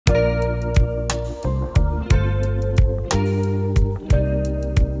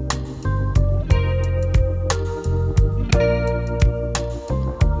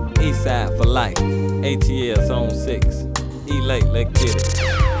life. ATL Zone 6. Elate, let's get it.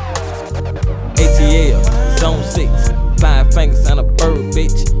 ATL Zone 6. 5 fingers and a bird,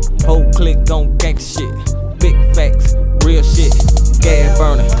 bitch. Whole clique gon' gangsta shit. Big facts, real shit. Gas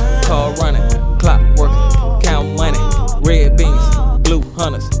burning, car running, clock working, count money. Red beans, blue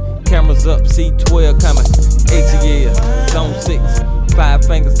hunters. Cameras up, C12 coming. ATL Zone 6. 5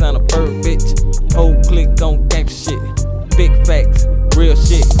 fingers and a bird, bitch. Whole clique gon' gangsta shit. Big facts, real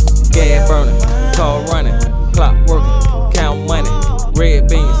shit. Gas burning, car running, clock working, count money. Red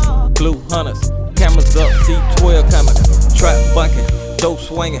beans, blue hunters. Cameras up, C12 coming. Trap bucking, dope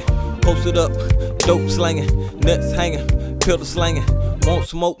swinging. Posted up, dope slanging. Nuts hanging, pillow slanging. Won't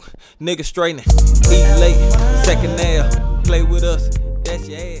smoke, nigga straightening. Eat late, second nail. Play with us, that's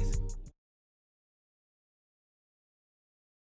your ass.